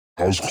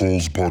House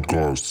Calls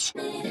Podcasts.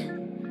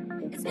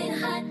 It's been a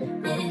hot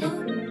minute.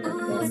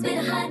 Ooh, it's been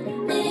a hot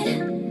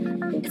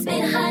minute. It's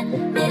been a hot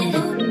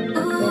minute.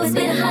 Ooh, it's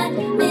been a hot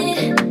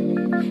minute.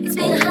 It's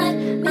been a hot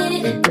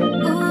minute.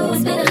 Ooh,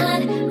 it's been a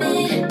hot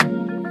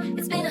minute.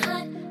 It's been a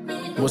hot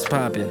minute. What's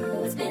poppin'?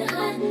 It's been a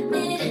hot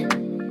minute.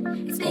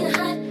 It's been a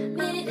hot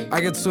minute. I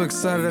get so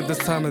excited at this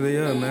time of the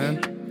year, man.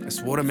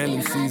 It's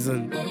watermelon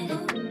season.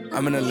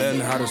 I'm gonna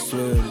learn how to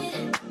swim.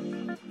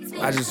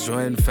 I just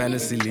joined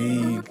Fantasy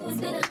League.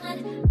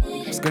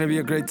 It's gonna be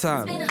a great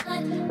time.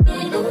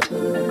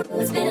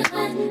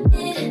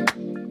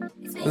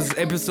 This is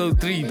episode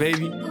 3,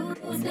 baby.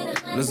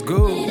 Let's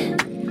go.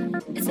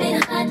 It's been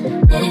a hot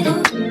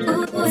minute.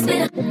 Ooh, it's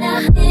been a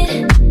hot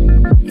minute.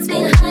 It's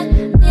been a hot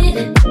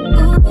minute.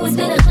 Ooh, it's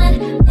been a hot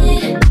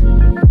minute.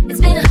 It's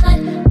been a hot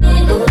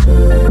minute.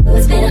 Ooh,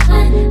 it's been a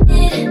hot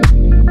minute.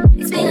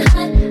 It's been a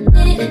hot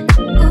minute.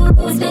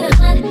 Ooh, it's been a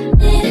hot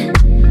minute.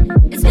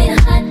 It's been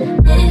a hot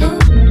minute.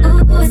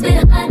 Ooh, it's been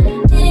a hot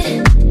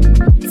minute.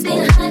 It's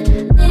been a hot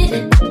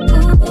minute.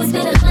 Ooh, it's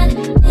been a hot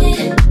minute.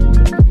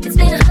 It's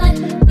been a hot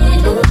minute.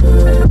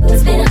 Ooh, it's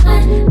been a hot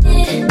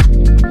minute.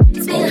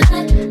 It's been a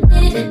hot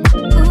minute.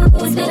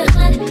 Ooh, it's been a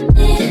hot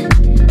minute.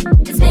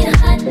 It's been a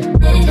hot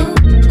minute.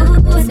 Ooh,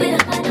 it's been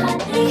a hot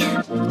minute.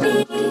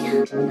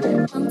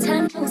 Long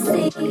time no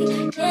see.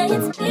 Yeah,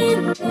 it's been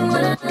a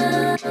while.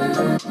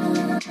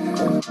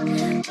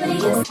 What do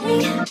you say?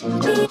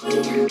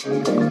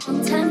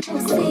 Long time no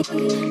see.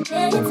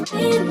 Yeah, it's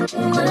been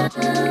a while.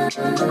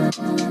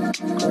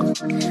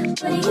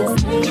 What do you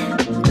say?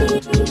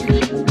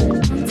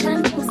 Long time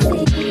no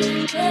see.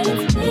 Yeah,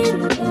 it's been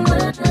a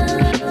while. What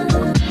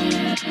do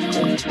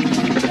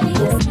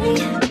you say?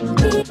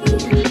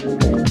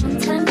 Long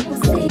time no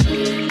see.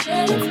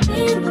 Yeah, it's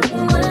been a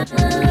while.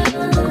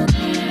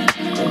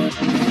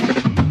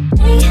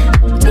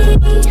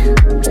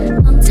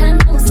 Long time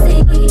no see.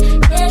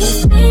 Yeah,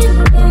 it's been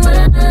a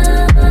while.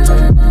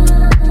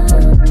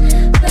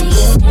 What do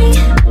you say?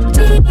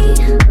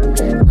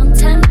 Long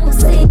time no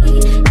see.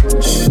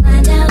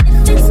 Find out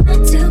if it's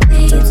meant to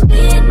be. It's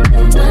been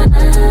a while.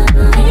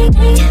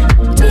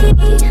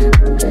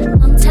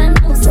 Long time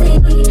no see.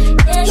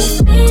 Yeah,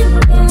 it's been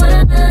a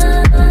while.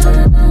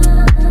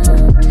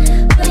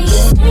 What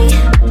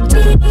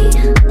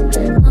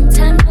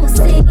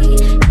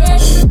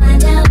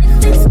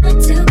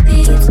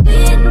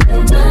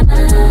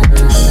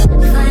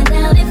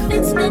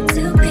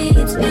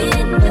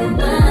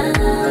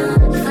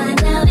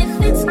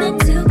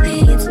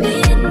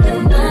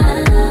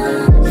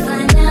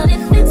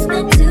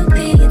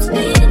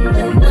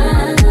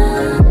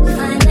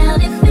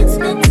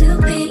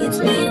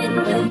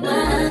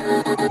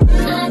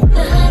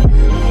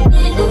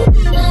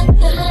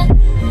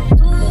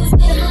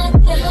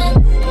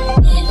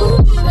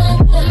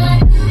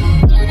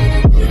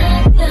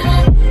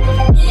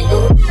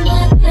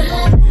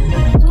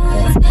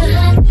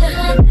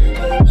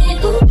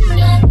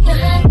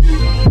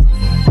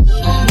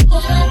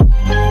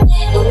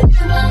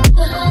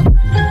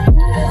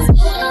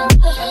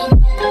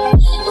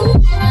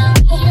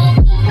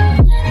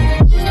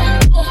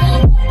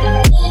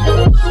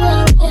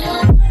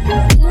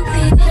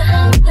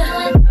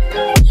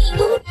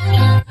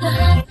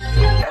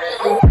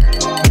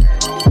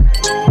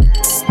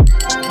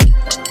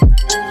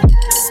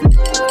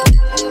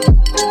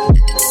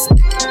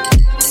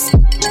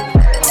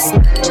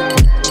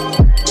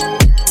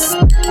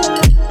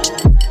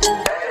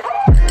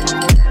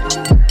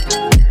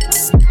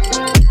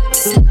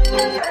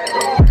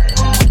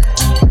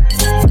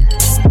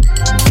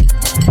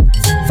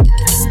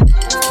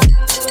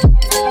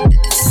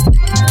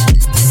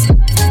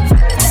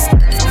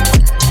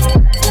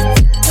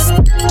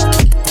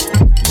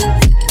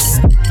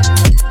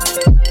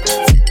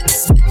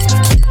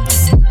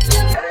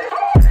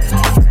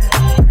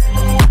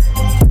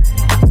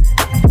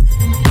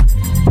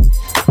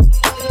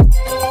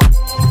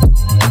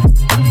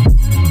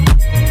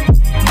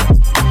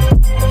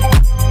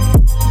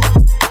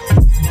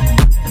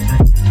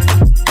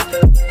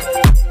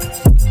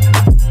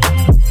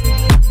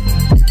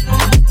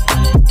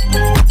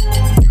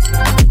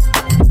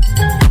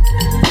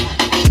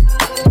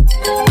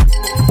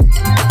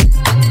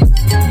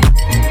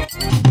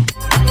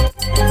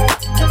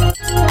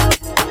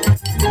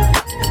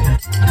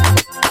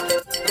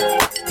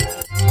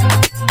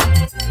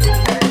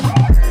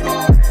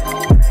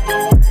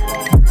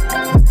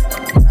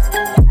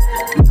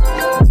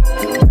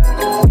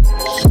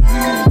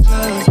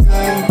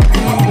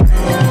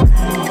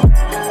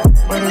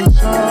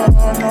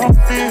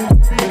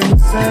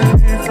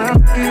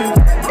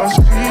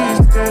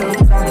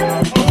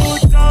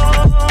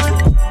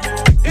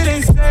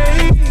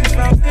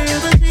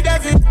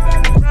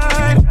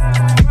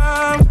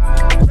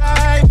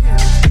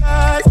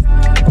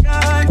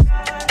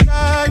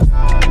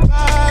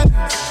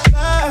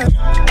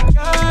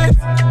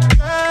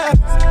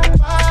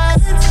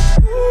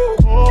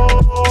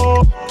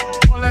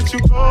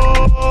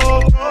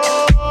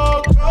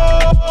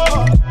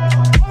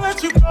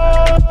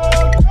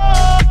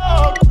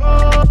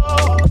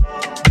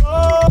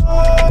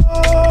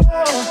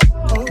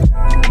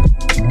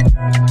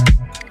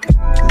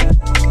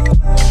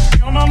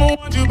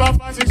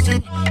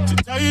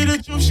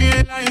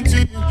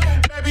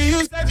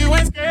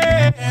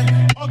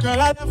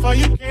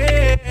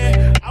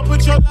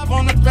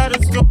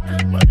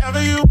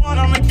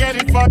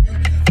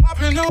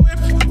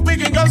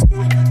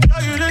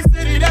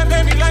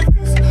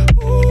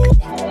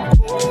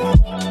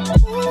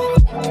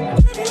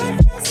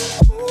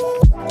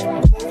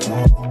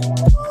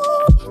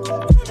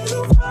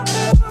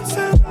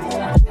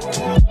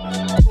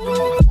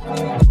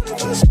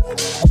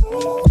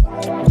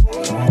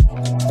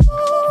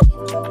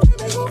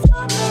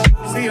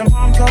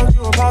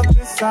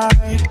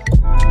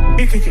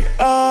could get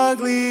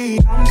ugly.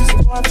 I'm just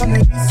a boy from the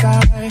east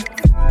side.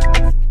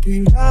 Do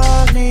you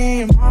love me?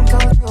 Your mom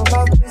told you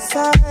about this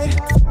side.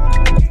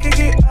 It could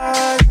get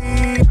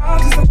ugly. I'm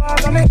just a boy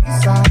from the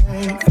east side.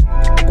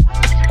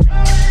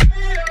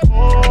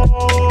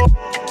 Oh,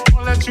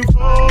 won't let you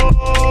go,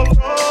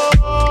 go,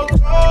 go.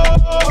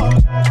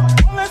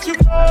 Won't let you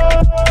go,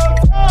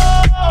 go,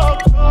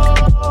 go,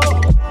 go.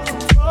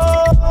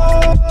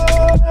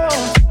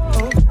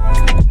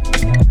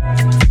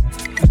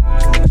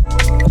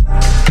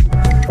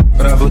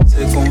 Pra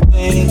você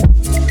convém,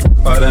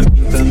 para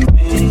mim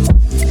também.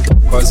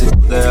 Quase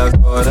tudo é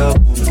agora ou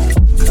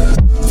nunca.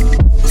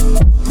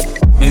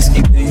 Mês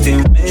que vem tem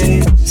um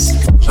mês,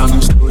 já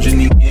não sou de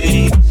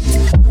ninguém.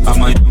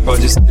 Amanhã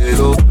pode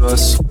ser outro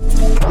assunto.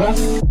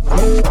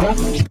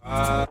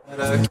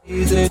 Para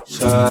que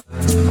deixar,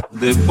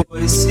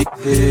 depois se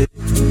ver.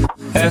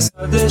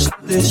 Essa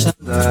deixa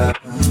andar.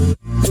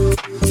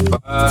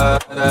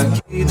 Para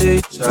que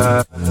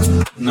deixar,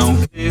 não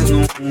crer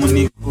num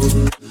único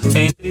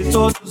entre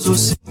todos os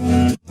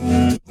segundos.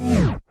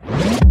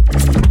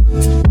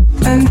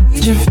 And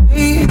your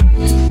feet,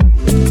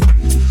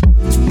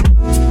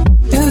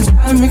 you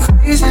drive me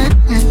crazy.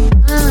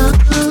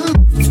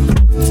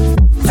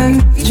 And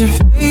your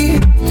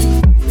feet,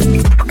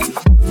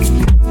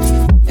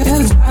 you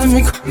drive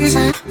me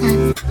crazy.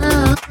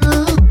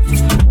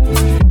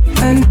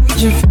 And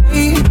your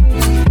feet,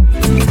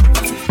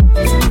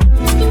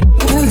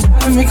 you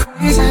drive me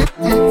crazy,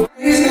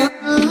 crazy.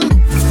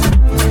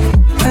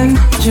 And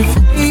your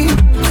feet,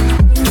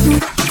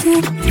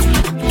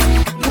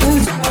 you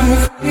drive me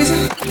crazy,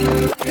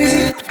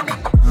 crazy.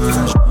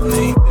 Anjo,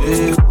 nem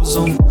Deus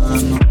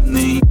humano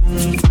nenhum.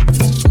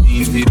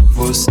 Quem viu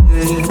você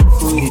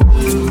fui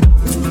eu.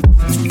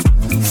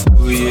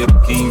 Fui eu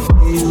quem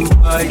viu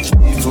a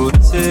de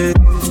você.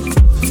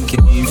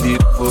 Quem viu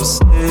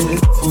você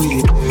fui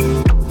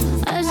eu.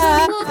 As I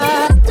walk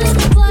up to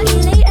the party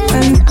late at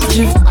night,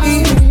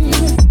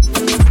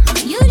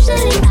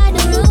 usually I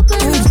don't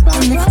open up, I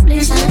probably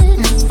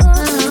should for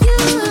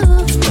you,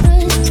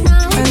 but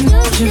now it's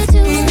just the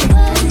two of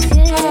us,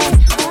 yeah.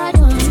 I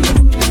don't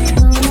know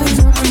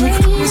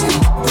ways to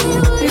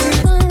do it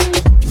fun.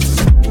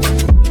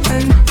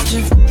 And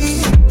your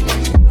feet,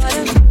 let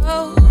it go.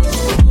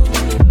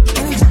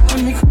 You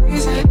drive me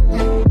crazy.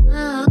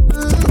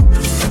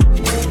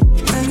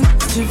 And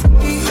your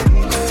feet,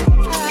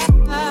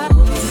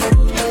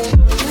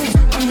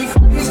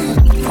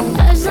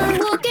 As I'm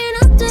walking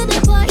up to the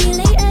party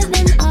later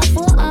than I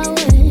thought I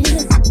would.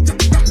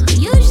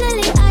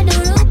 Usually I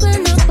don't open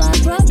up, I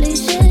probably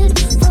should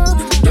for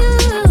you,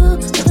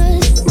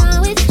 but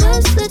now it's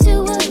just the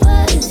two of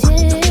us,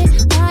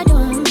 yeah. I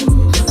don't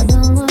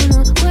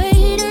wanna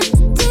wait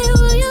until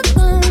you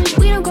come.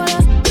 We don't gotta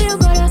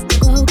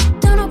go.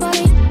 Tell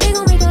nobody, they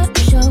gon' make a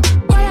show.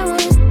 What I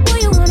want is what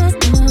you wanna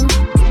know.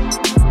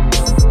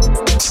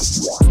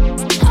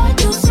 I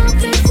do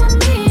something for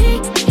me,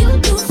 you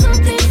do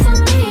something for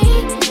me.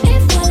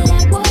 If I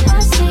like what I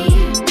see,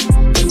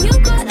 then you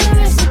got the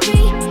recipe.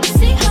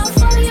 See how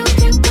far you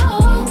can go,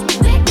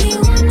 make me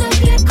wanna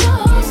get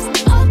close.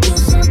 I'll do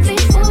something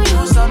for you,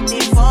 Do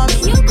something for me.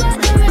 you got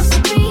the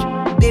recipe.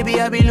 Baby,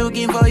 I be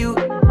looking for you.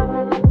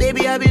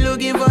 Baby, I be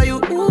looking for you.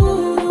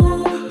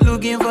 Ooh,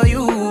 looking for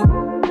you.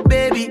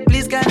 Baby,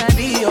 please can I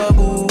be your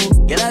boo?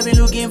 Girl, I be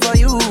looking for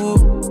you.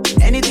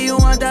 Anything you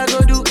want, I go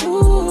do.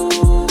 Ooh,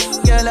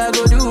 girl, I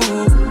go do.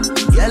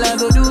 Girl, I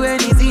go do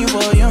anything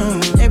for you.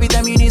 Every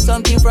time you need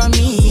something from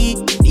me,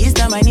 this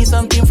time I need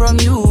something from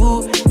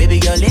you. Baby,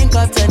 girl, link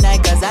up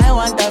tonight, cause I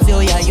want to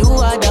feel ya. You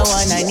are the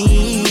one I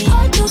need.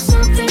 I'll do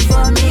something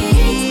for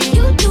me,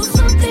 you do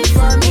something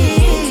for me.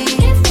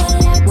 If I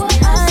like what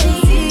I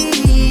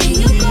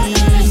see, you got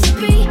the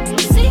recipe.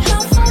 See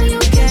how far you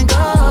can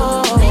go,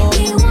 make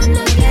me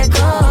wanna get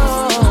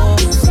close. I'll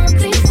do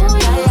something for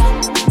you.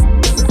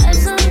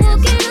 As I'm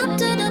walking up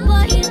to the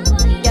party,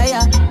 Yeah,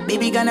 yeah,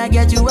 baby, gonna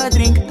get you a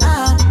drink.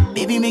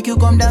 Baby, make you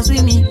come dance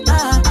with me.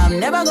 I'm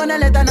never gonna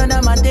let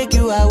another man take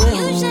you away.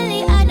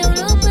 usually I don't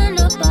open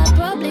up, I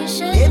probably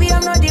should. Baby,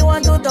 I'm not the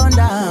one to turn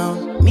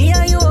down. Me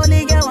and you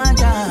only get one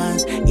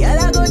chance. Girl,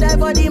 I go die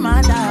for the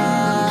matter.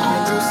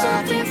 I'll do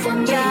something for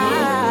me,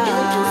 you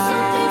do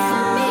something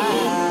for me.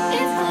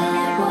 If I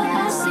like what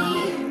I see,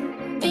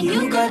 then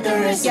you got the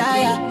recipe.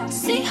 Yeah.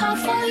 See how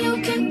far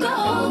you can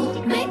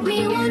go, make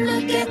me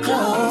wanna get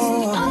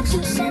close. I'll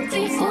do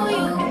something for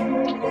you,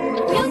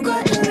 you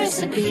got the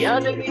recipe.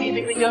 Y'all take it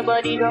easy with your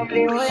body, don't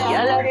play me.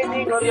 Y'all let it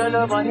think of your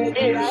love on the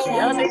daily.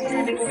 Y'all take it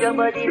easy with your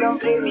body, don't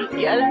play me.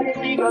 Y'all let it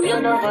think of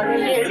your love on the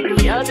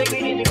daily. Y'all take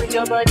it easy with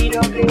your body,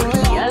 don't play me.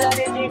 Y'all let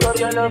it think of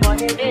your love on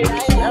the daily.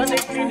 Y'all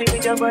take it easy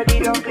with your body,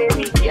 don't play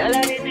me. Y'all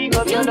let it think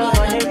of your love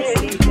on the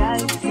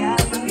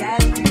daily.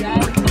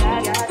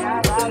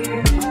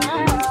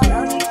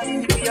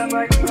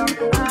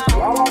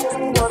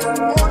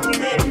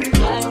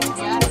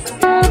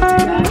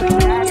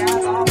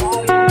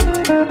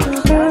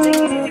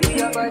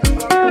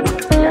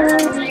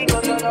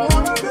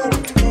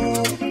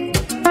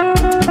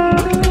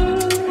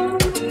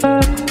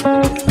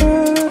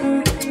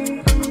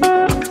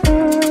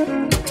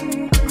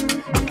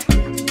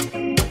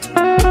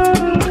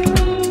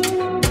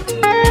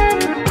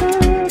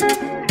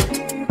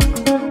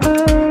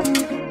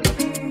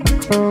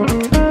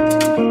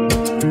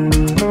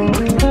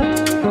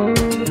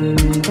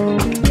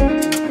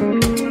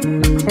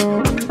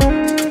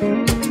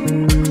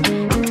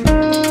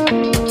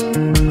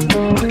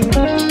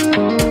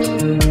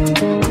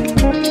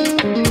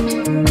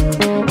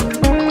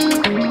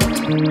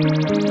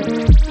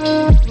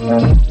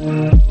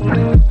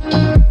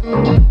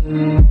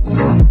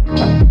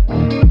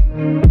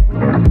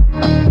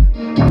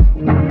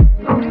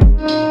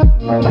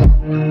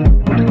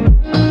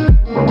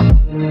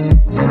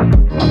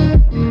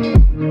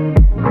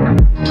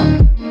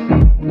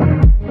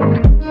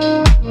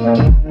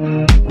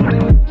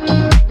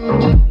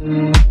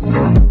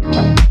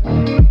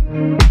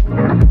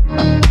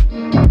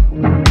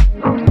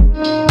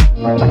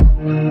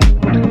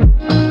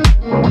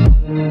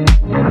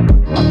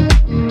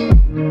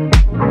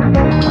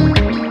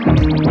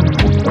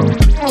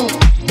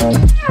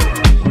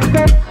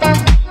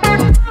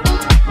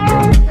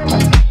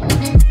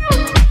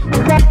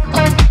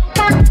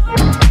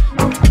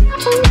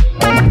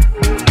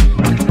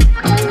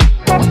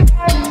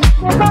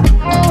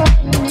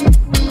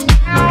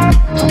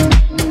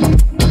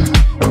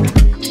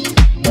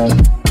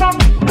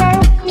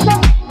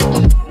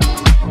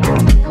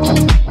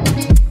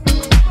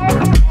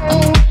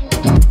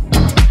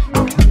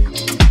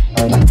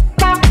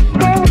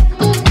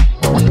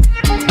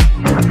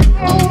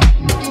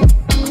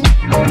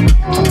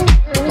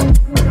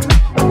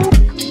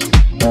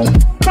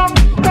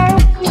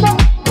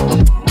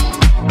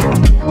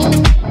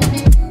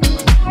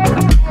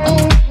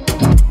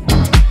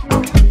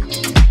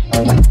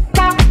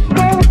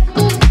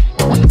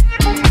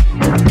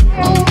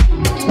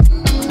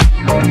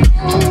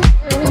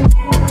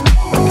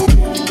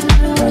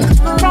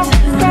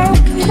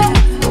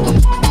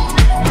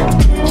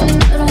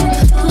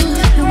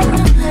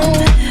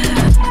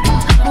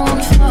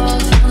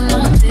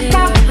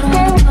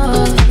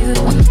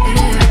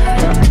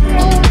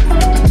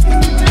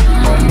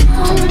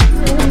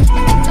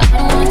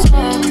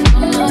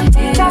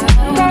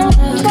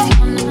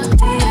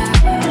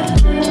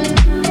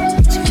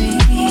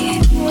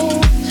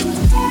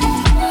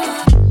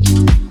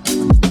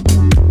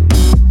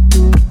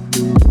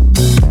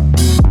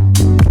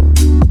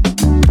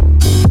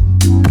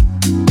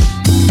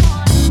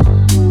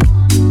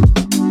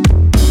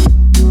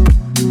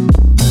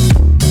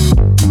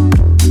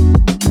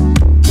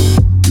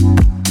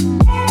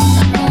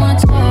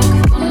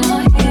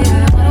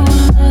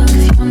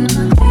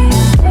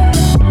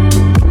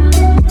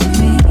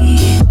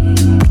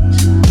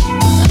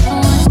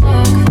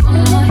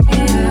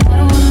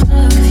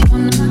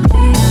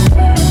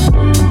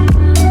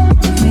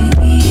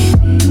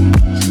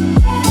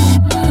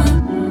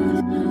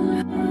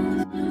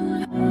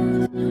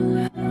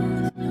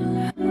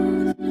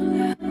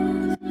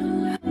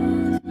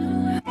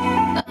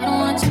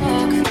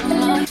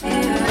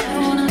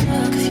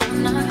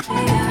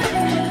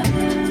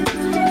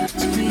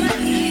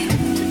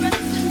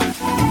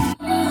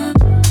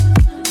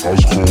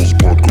 House Calls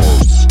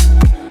Podcasts.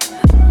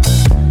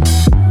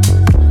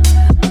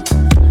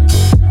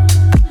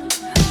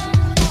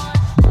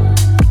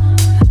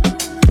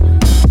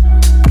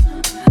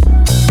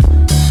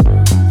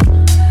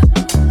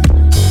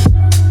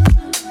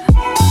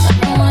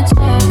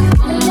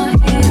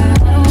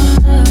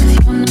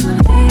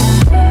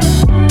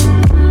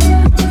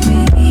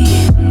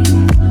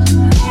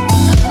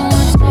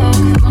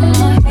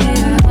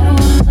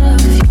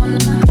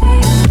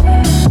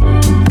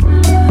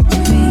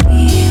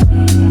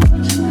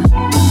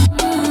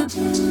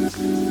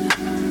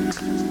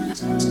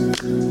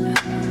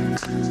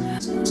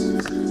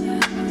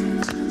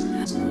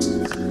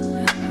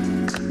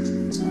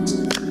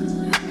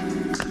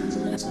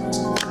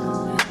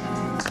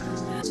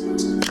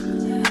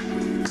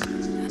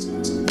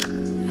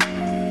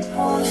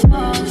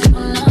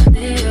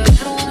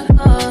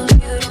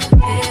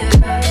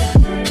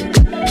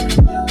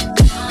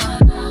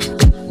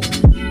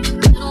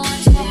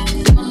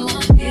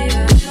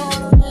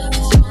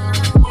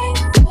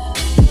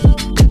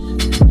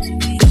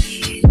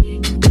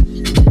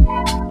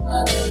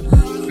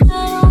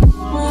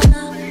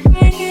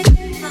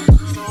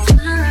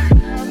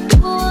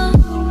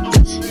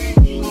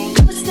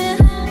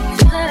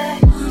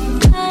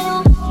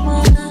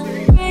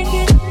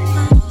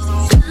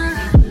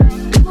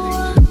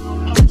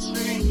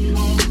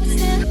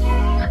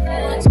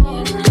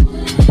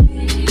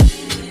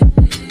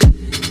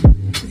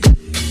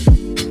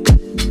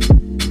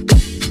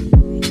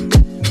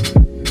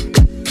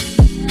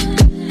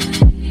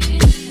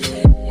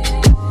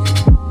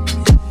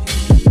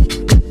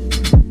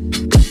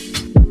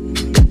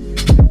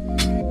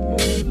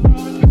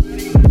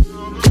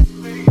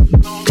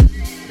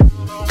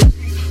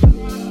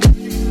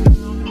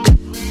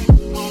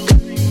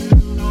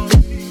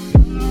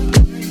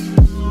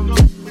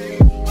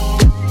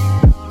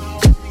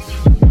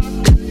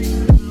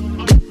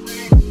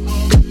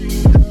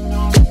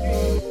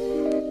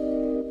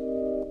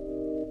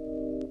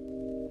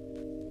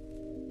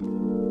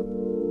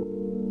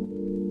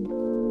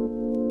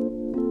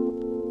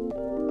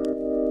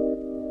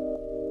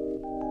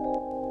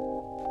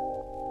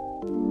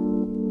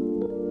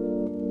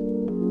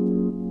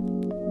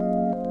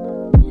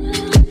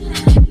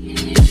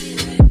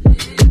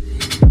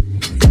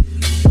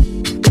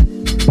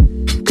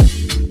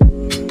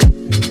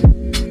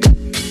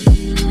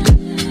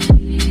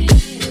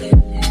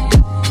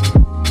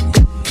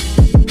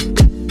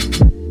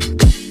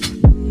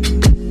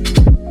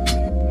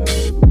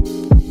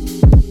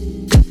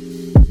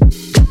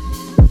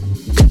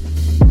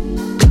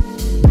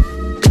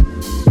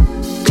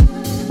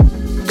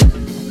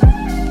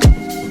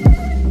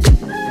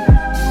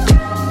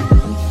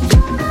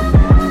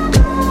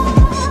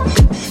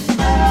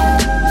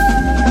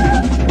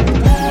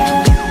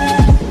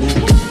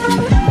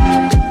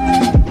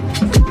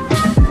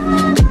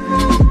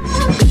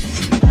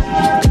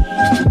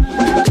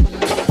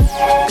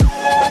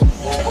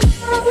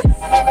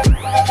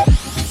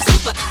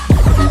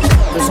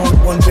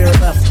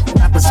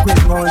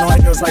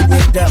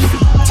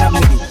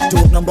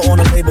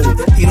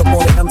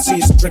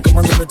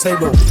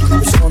 Table.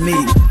 It's on me.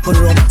 Put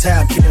it on my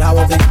tab. Keep it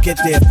however you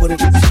get there. Put it,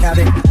 count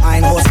it. I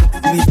ain't horse it.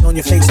 Leave it on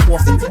your face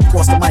often.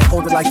 Cross the mic,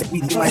 hold it like the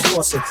beat. He might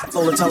cross it.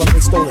 Told her, tell him they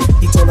stole it.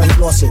 He told her he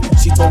lost it.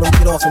 She told him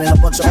get off it and a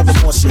bunch of other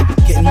more shit.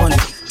 Getting money.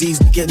 D's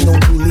be getting no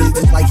new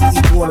leads. It's like he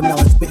eat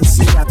watermelon. Spitting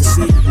seed after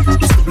seed.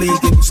 Used to bleed.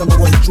 Give you some of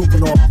what he's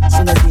drooping off.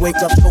 Soon as you wake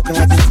up, choking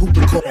like he's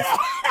whooping cough.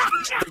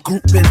 The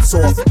group been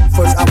soft.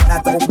 First hour at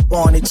the open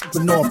bar and they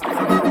trooping off.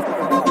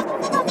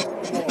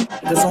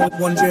 There's only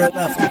one beer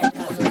left.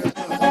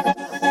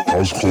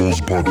 House Calls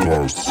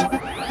Podcasts.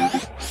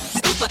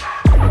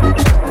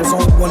 There's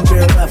only one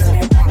beer left.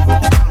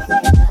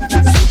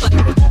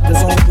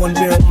 There's only one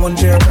beer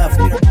left.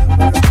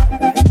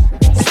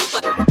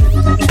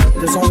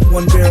 There's only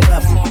one beer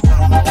left.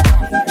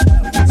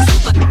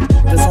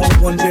 There's only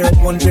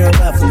one beer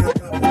left.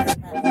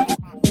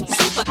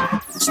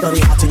 Study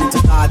how to eat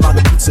to die by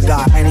the pizza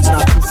guy. And he's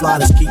not too fly,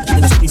 let's keep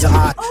in his pizza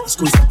eye.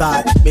 Squeeze the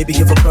thigh, maybe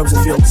give her curves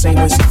and feel the same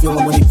way she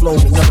feeling when he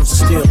flows. The nerves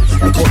are still.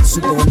 They call it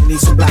super when you need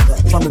some blacker.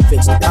 Plumbing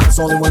fix, there's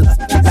only one left.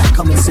 Back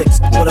coming 6.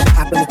 Whatever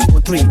happened to 2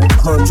 and 3. I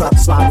heard drop the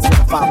slide before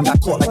the 5 and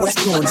got caught. Like, what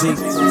you doing, G?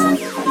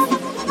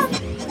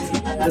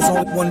 There's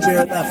only one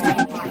beer left.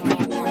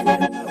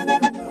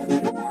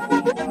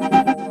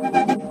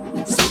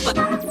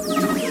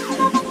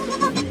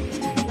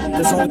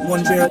 There's only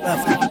one beer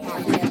left.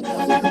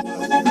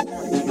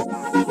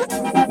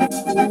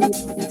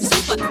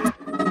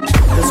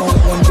 There's only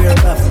one beer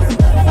left.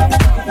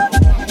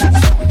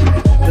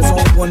 There's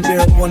only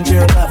one beer left. There's only one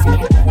beer left.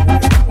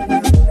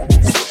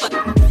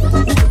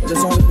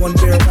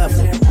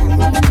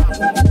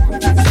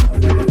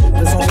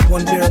 There's only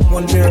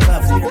one beer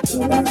left.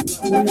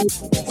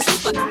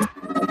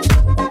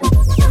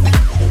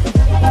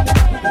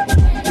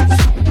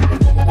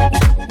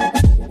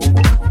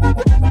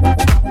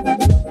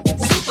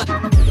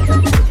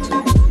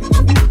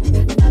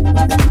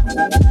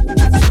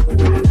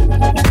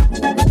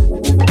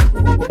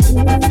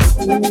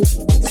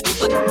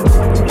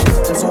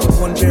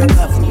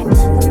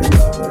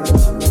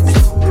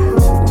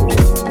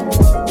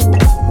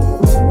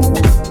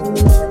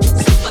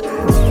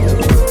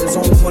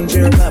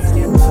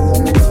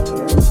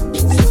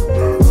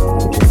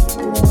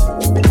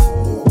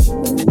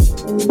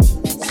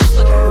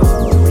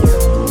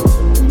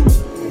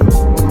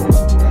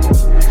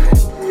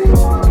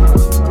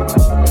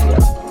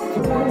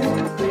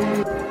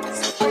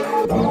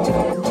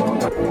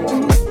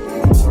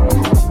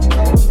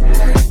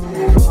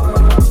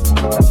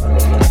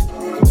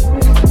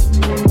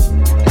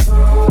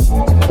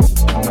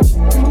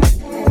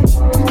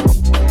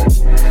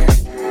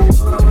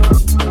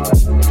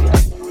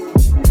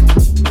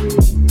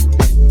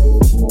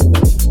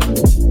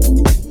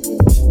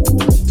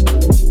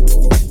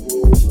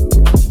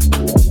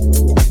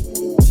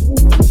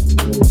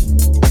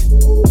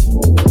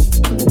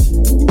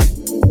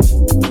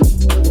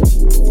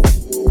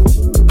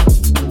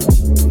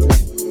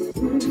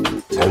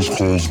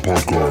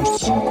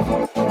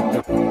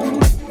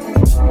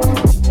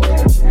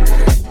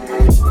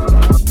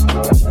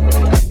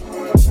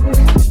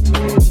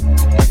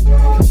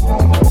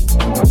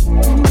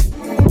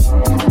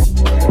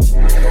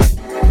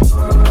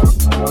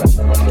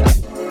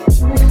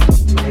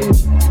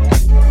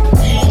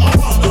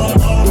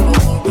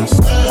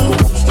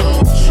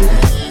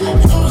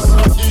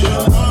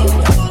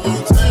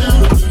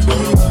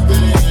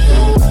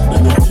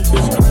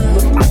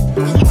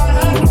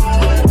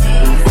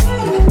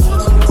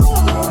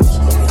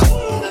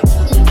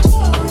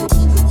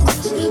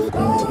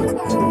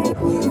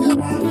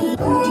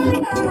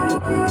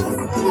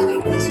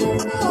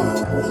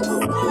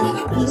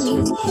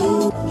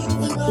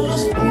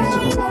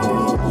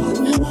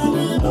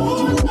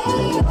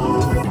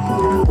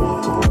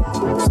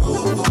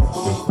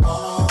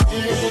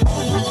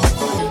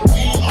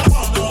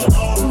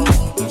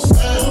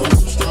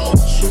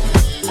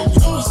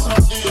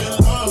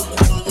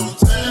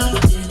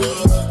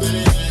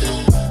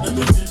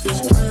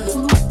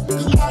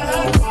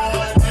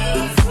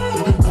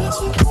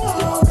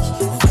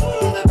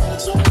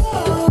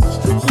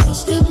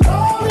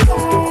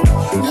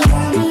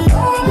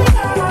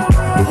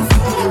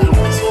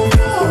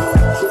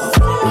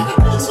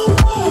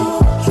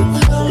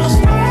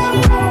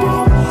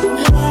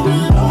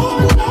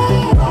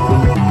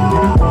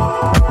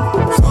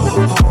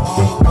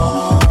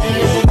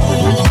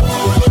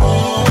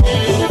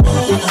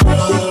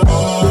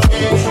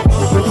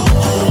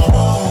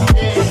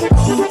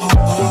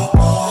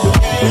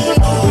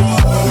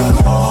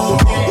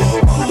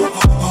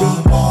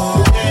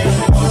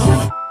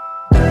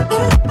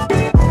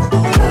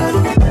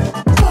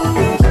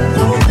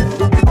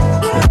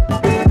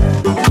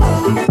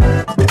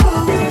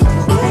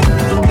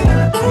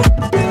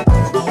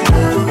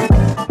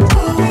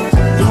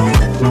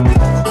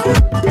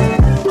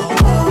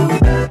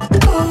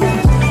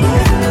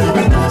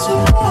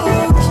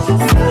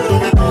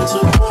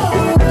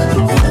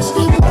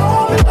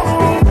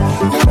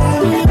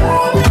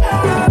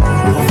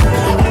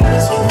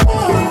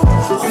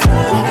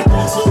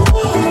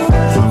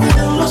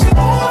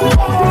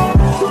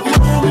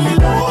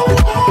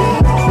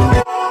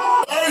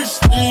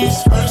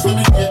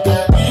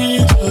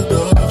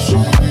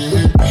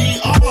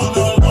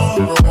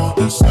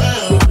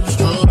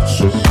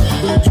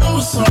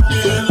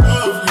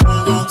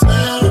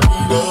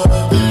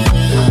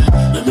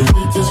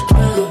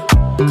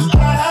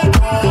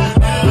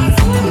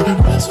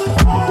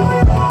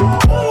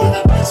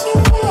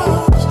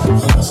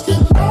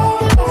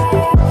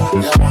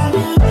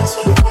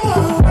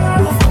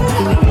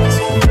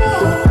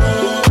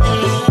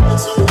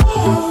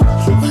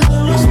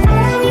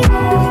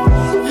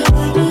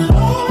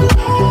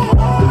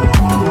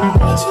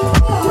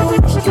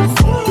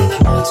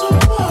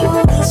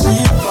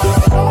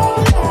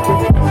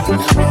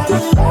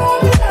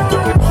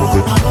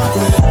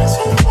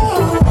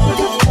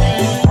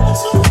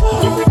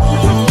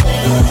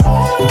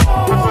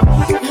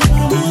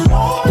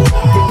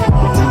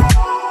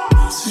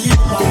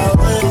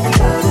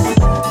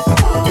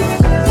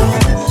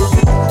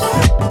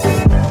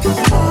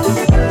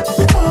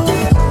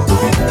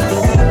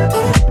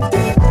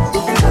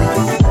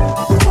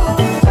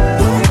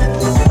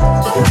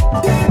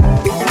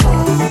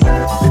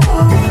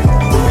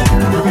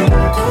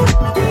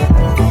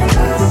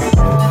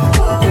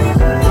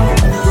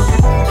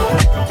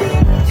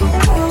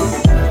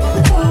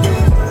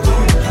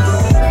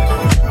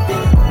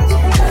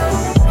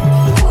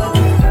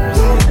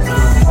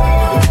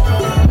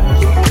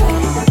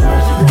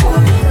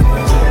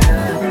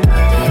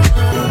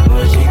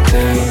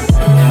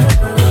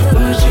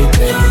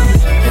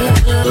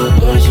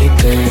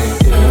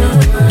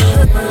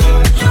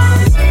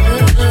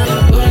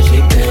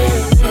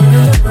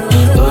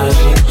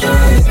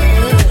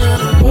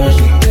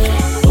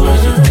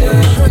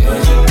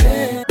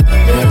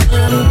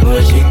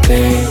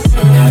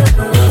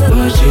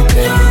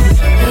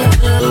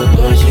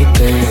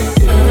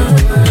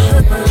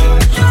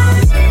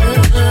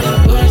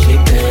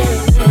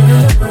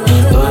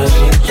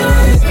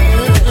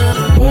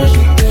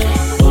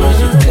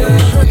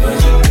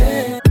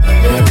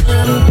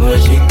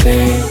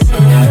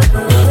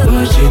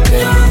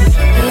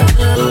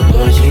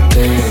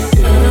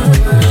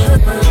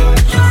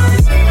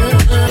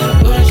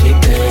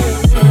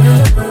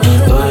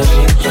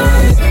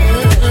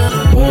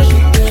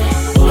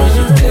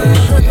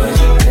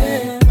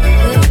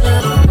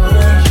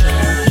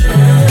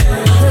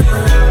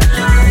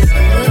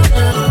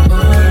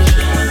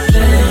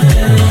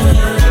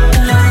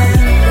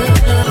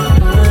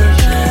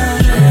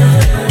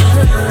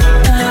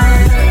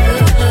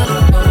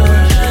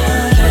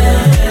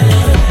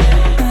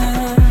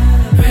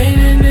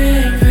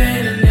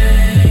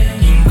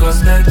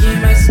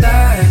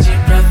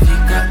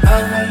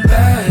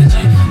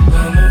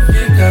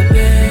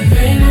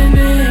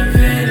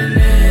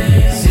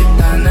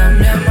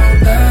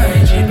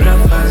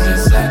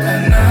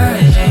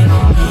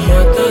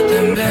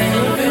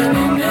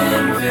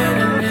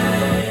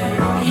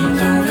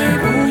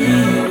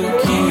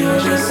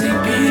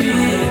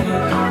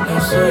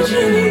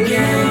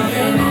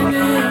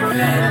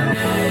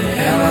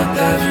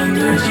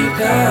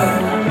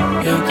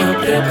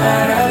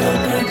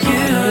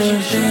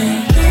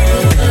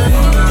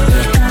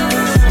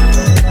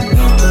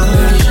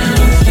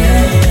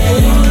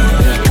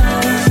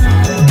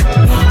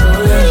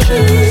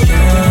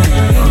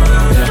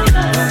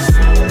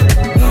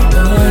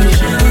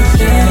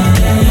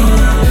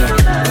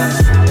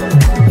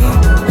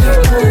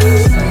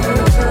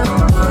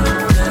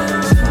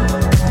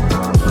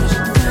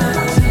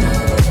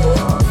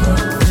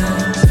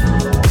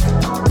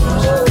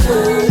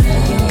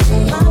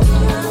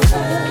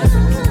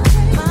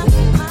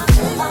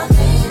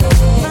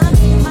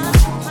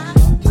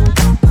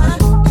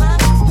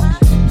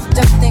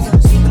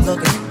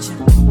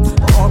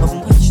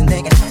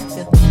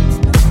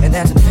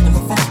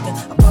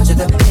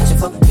 sugar, picture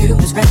for you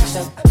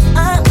distraction.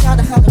 I'm trying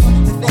to have a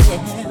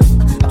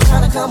I'm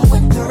trying to come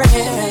with the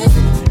rain.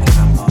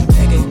 I'm on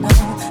begging now,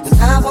 'cause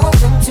I want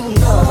them to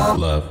know.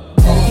 Love.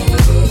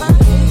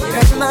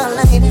 You're my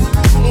lady,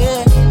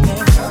 yeah.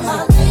 You're my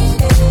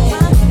lady.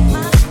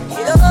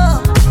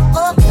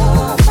 Oh,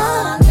 you're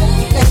my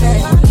lady.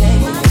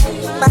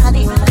 My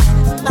lady,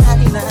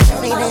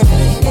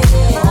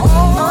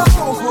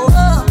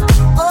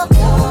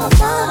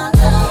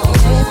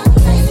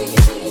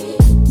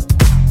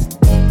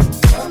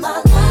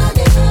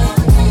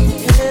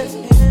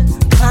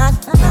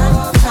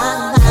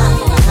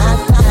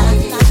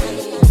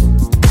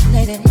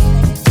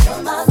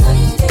 my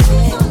lady.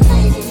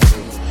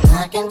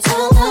 I can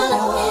tell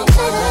that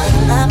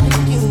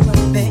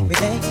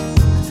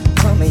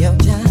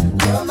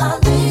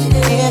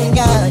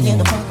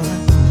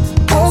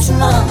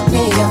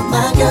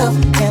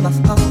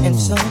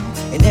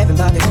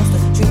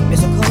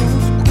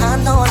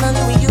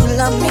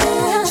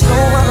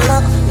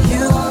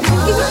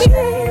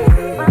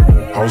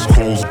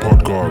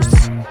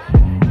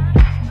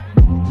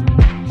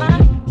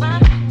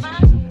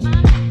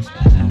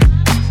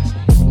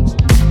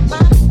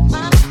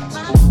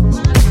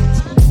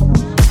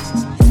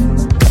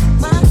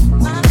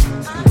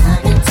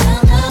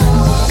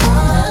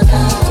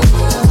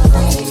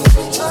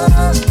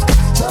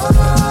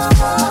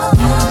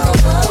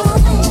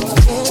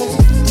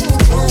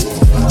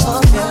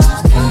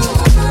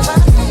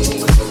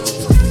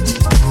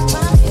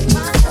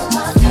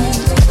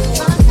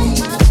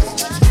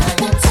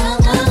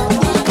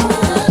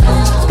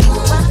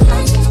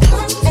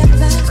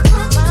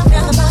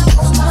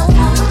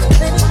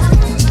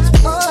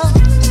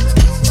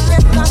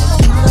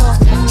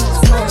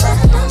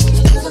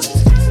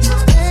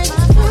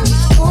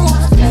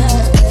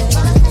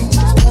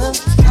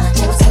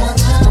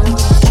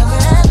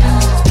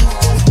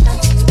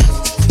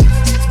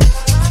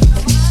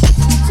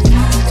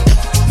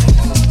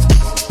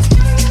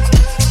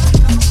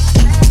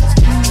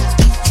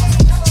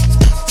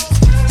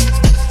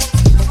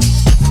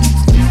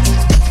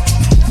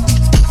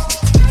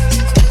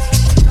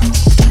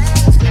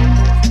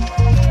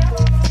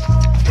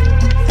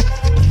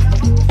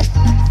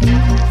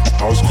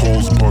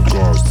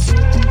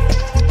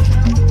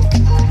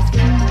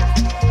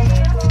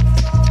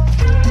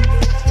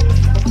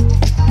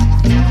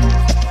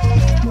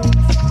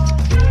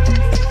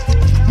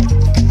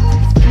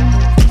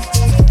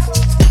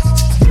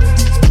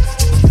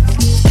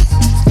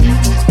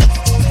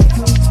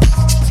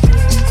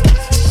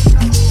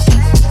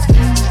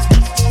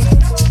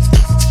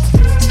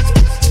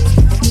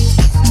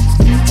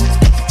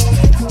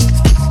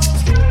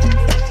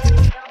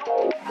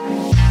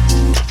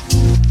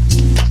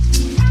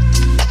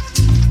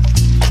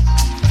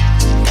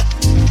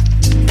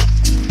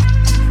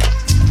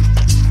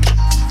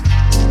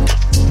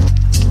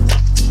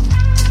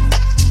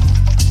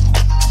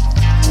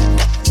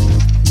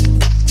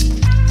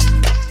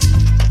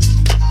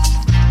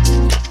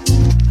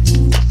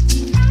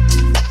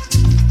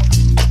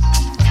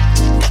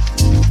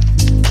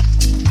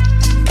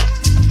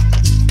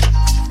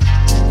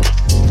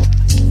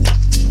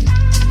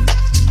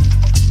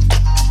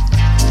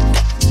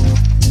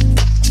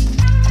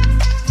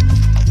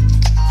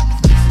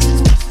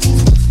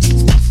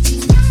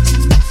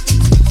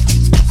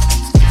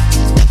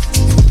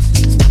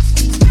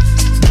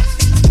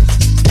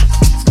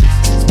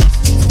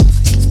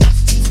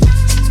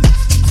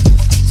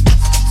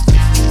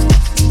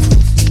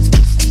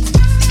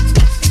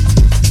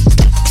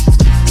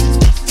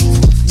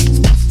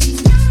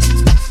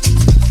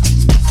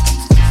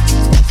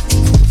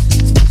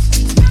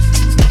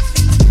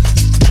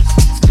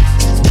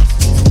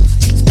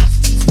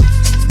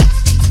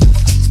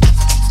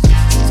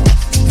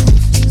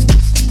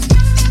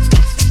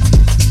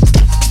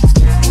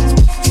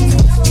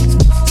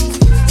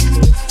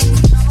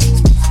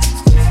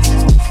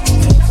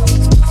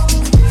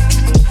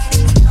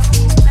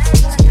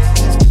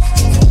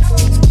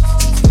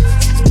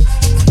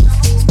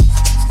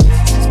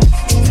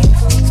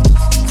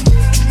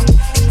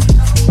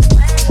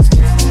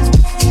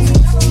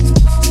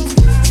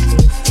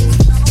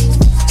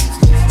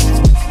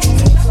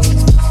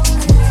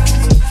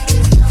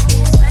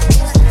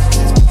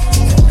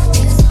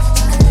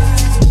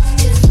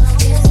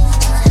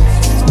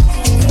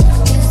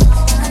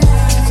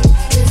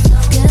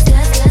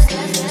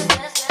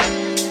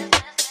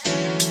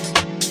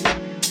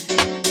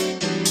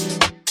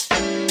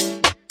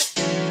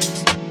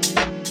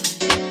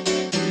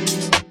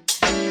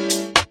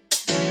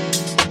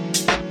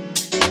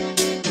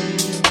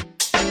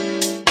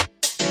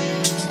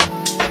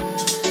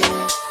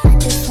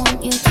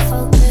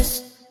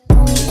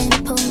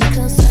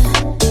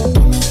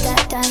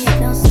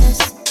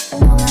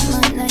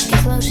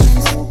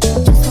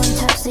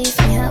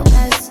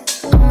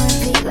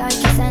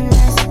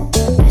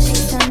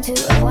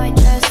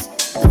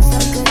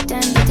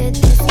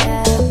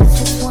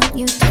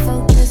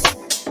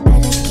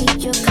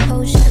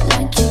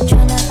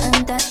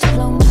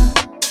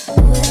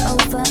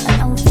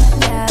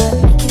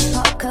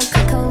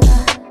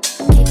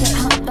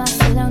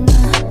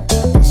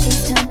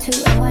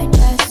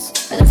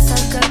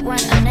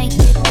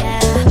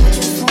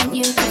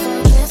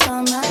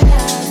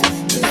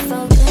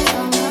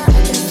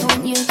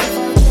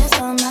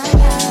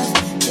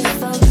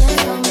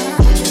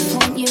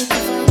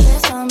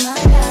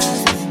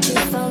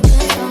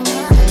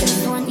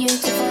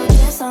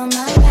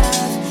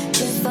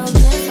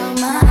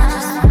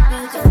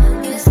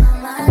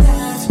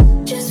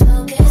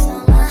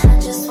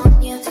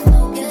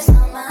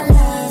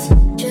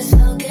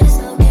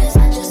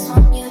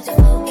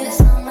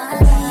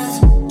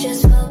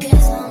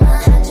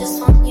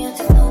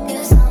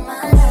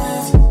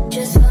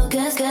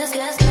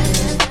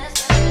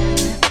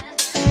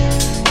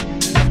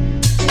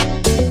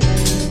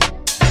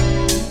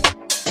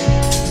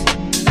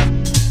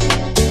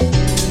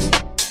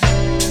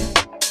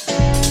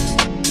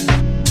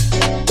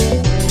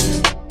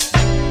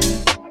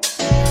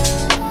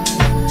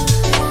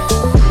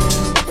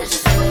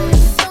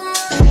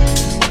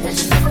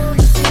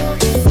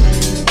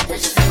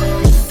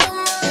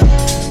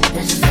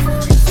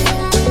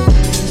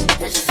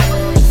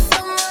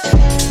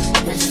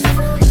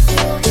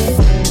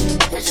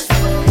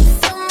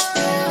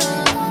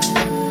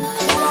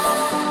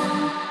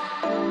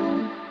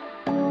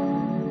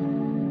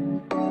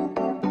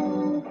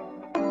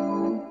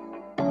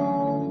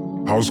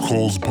House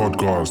Calls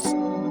Podcast.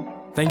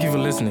 Thank you for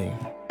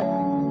listening.